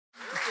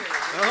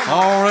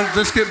All right,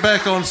 let's get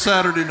back on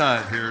Saturday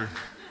night here.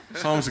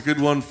 Song's a good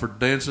one for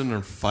dancing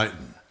or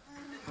fighting.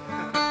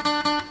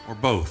 Or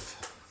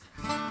both.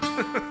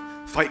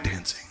 Fight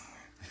dancing.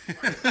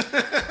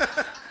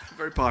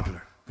 Very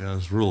popular. Yeah,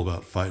 there's a rule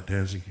about fight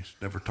dancing. You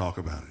should never talk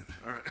about it.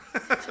 All right.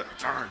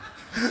 Darn.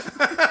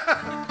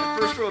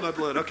 First rule, no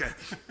blood. Okay.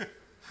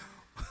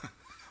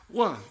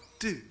 1,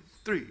 2,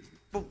 3,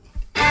 4.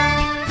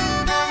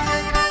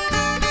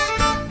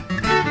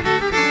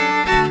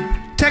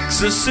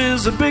 Texas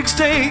is a big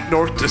state,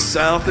 north to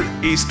south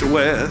and east to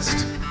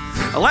west.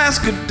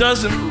 Alaska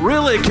doesn't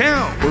really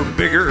count, we're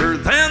bigger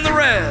than the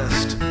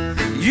rest.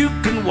 You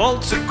can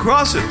waltz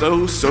across it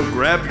though, so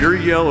grab your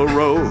yellow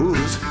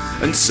rose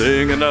and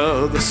sing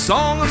another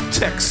song of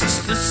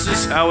Texas. This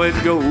is how it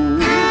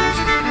goes.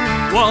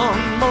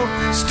 One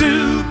more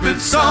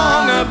stupid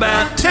song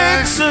about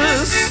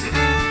Texas.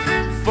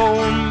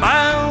 4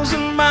 miles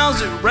and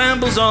miles it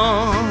rambles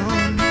on.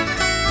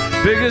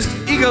 Biggest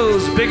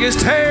egos,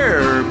 biggest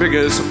hair,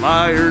 biggest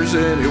liars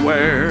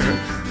anywhere.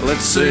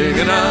 Let's sing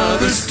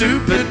another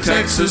stupid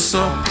Texas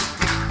song.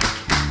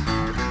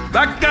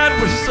 By God,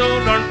 we're so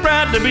darn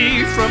proud to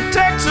be from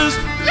Texas.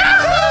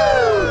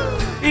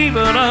 Yahoo!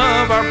 Even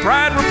of our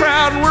pride, we're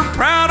proud, and we're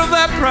proud of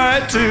that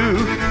pride too.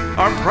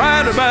 Our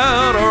pride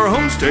about our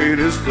home state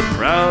is the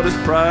proudest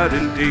pride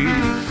indeed.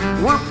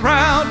 We're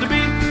proud to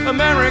be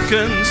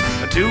Americans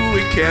until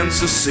we can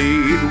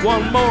secede.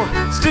 One more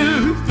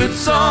stupid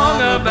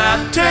song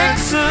about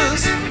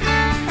Texas.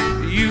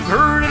 You've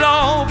heard it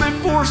all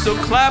before, so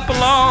clap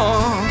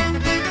along.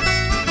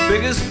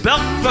 Biggest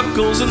belt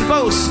buckles and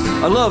boasts.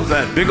 I love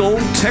that big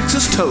old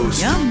Texas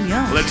toast. Yum,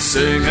 yum. Let's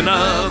sing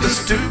another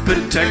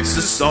stupid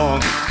Texas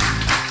song.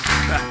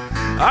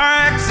 Our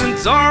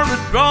accents are the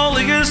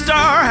drawliest,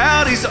 our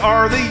howdies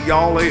are the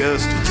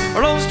yawliest.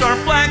 Our Lone Star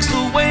flag's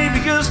the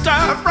waviest,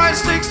 our fried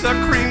steaks the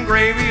cream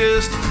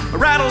graviest. Our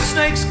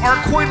rattlesnakes are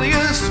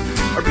coiliest,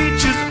 our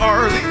beaches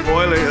are the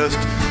oiliest.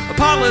 The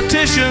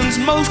politicians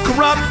most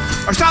corrupt,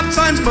 our stop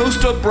signs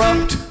most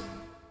abrupt.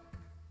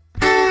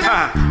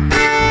 Ha!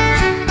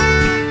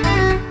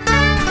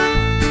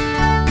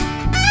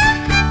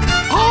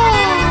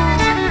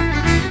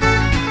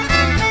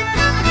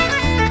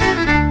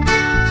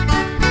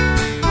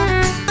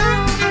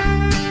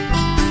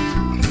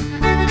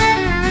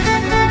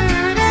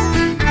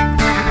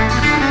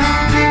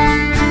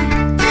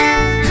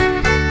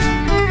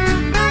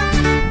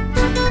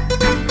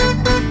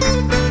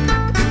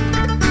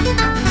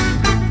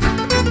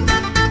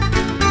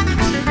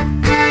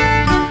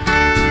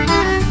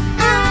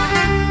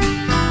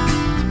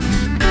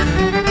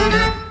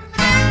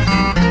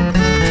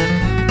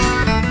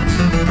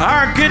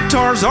 Our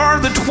guitars are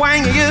the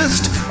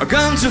twangiest, our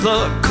guns are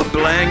the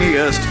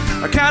kablangiest,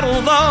 our cattle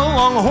the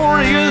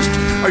longhorniest,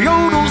 our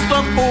yodels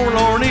the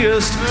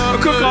forlorniest, our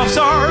cook-offs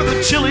are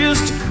the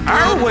chilliest,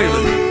 our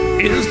whaling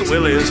is the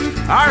williest,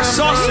 our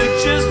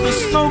sausage is the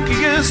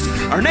smokiest,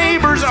 our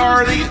neighbors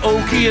are the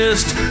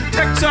oakiest.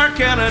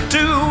 Texarkana to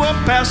El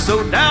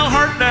Paso,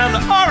 Dalhart down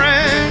to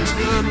Orange.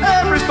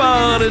 Every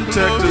spot in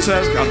Texas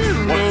has got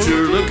what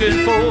you're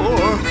looking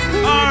for.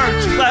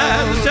 Aren't you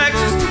glad that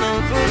Texas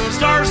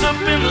stars up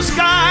in the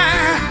sky?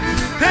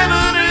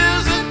 Heaven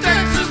is a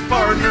Texas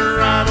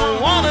partner. I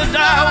don't wanna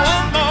die.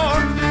 One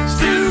more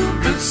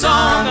stupid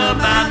song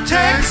about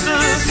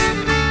Texas.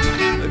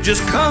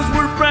 Just 'cause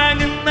we're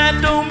bragging,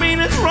 that don't mean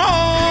it's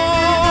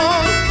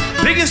wrong.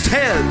 Biggest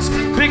heads,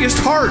 biggest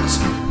hearts,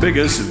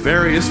 biggest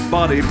various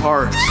body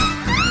parts.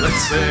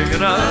 Let's sing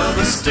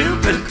another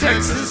stupid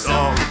Texas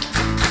song.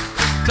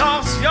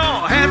 Toss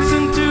your hats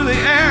into the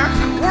air.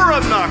 We're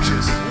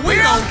obnoxious. We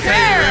don't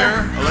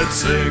care. Let's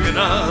sing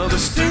another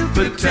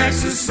stupid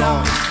Texas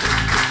song.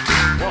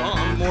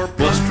 One more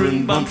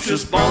blustering,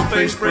 bumptious,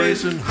 bald-faced,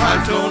 brazen,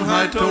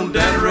 high-tone,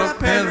 dander-up,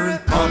 pandering,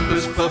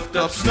 pompous,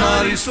 puffed-up,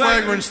 snotty,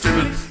 swaggering,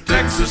 stupid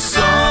Texas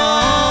song.